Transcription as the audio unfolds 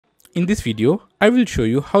In this video, I will show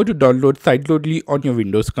you how to download Sideloadly on your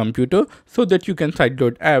Windows computer so that you can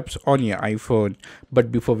sideload apps on your iPhone. But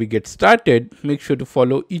before we get started, make sure to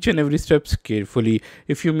follow each and every steps carefully.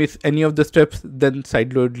 If you miss any of the steps, then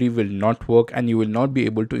Sideloadly will not work and you will not be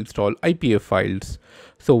able to install IPA files.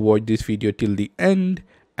 So watch this video till the end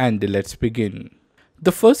and let's begin.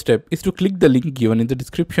 The first step is to click the link given in the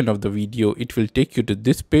description of the video. It will take you to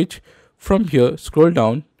this page. From here, scroll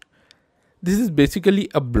down. This is basically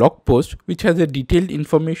a blog post which has a detailed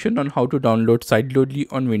information on how to download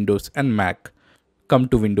Sideloadly on Windows and Mac. Come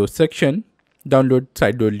to Windows section, download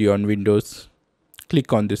Sideloadly on Windows.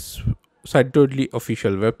 Click on this Sideloadly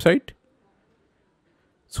official website.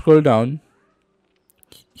 Scroll down.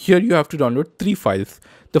 Here you have to download 3 files.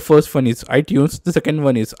 The first one is iTunes, the second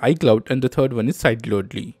one is iCloud, and the third one is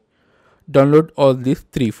Sideloadly. Download all these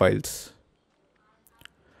 3 files.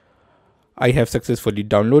 I have successfully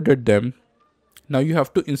downloaded them. Now you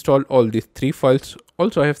have to install all these 3 files.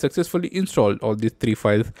 Also, I have successfully installed all these 3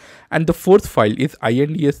 files. And the fourth file is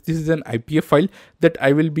INDS. This is an IPA file that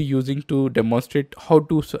I will be using to demonstrate how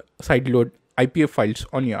to sideload IPA files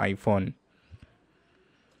on your iPhone.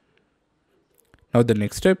 Now the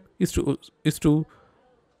next step is to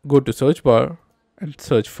go to search bar and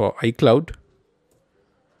search for iCloud.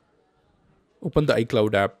 Open the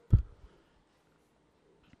iCloud app.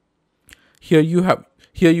 Here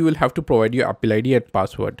you will have to provide your Apple ID and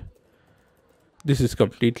password. This is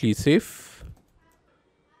completely safe.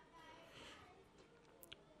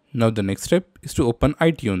 Now the next step is to open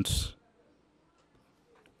iTunes.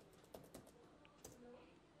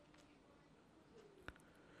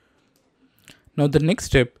 Now the next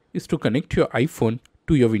step is to connect your iPhone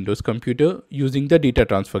to your Windows computer using the data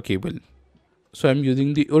transfer cable. So I'm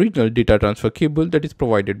using the original data transfer cable that is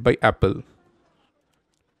provided by Apple.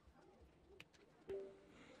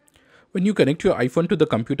 When you connect your iPhone to the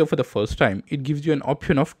computer for the first time, it gives you an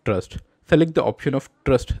option of trust. Select the option of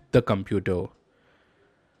trust the computer.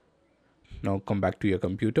 Now come back to your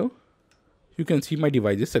computer. You can see my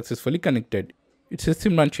device is successfully connected. It says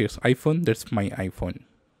Simran shares iPhone, that's my iPhone.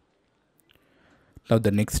 Now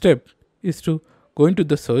the next step is to go into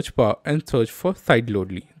the search bar and search for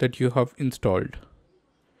Sideloadly that you have installed.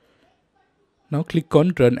 Now click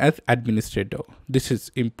on Run as Administrator. This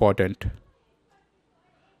is important.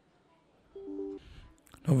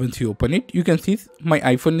 Now once you open it, you can see my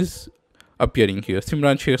iPhone is appearing here.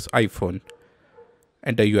 Simran shares iPhone.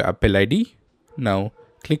 Enter your Apple ID. Now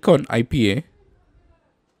click on IPA.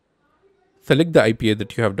 Select the IPA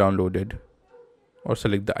that you have downloaded, or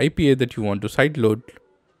select the IPA that you want to sideload.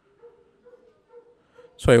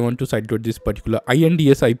 So I want to sideload this particular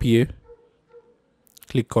INDS IPA.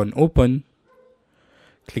 Click on Open.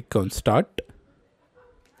 Click on Start.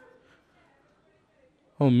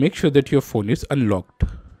 Make sure that your phone is unlocked.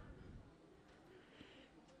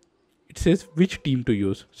 It says which team to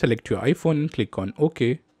use. Select your iPhone and click on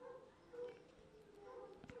OK.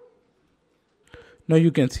 Now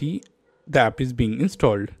you can see the app is being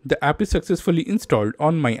installed. The app is successfully installed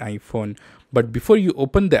on my iPhone. But before you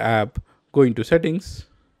open the app, go into Settings.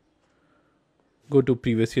 Go to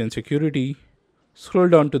Privacy and Security. Scroll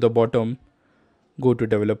down to the bottom. Go to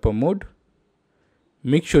Developer Mode.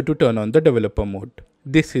 Make sure to turn on the Developer Mode.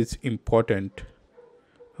 This is important.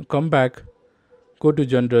 Come back. Go to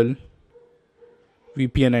General,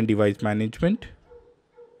 VPN and Device Management.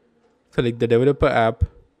 Select the Developer app.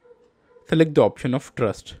 Select the option of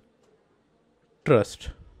Trust.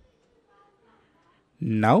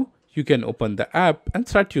 Now you can open the app and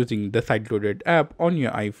start using the sideloaded app on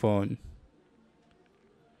your iPhone.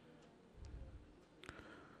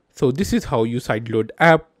 So this is how you sideload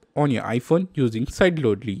app on your iPhone using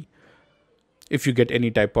Sideloadly. If you get any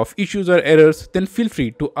type of issues or errors, then feel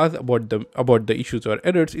free to ask about the issues or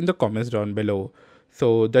errors in the comments down below.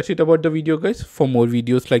 So that's it about the video, guys. For more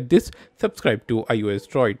videos like this, subscribe to iOS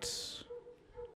Droids.